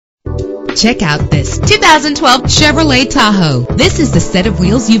Check out this 2012 Chevrolet Tahoe. This is the set of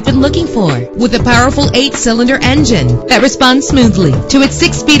wheels you've been looking for, with a powerful 8-cylinder engine that responds smoothly to its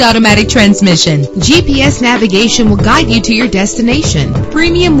 6-speed automatic transmission. GPS navigation will guide you to your destination.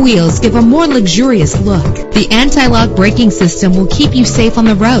 Premium wheels give a more luxurious look. The anti-lock braking system will keep you safe on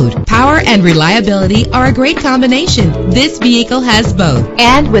the road. Power and reliability are a great combination. This vehicle has both.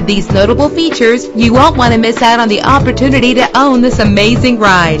 And with these notable features, you won't want to miss out on the opportunity to own this amazing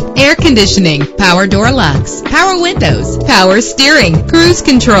ride. Air conditioning, power door locks, power windows, power steering, cruise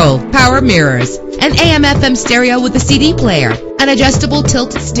control, power mirrors, an AM/FM stereo with a CD player, an adjustable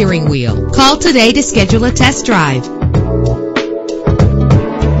tilt steering wheel. Call today to schedule a test drive.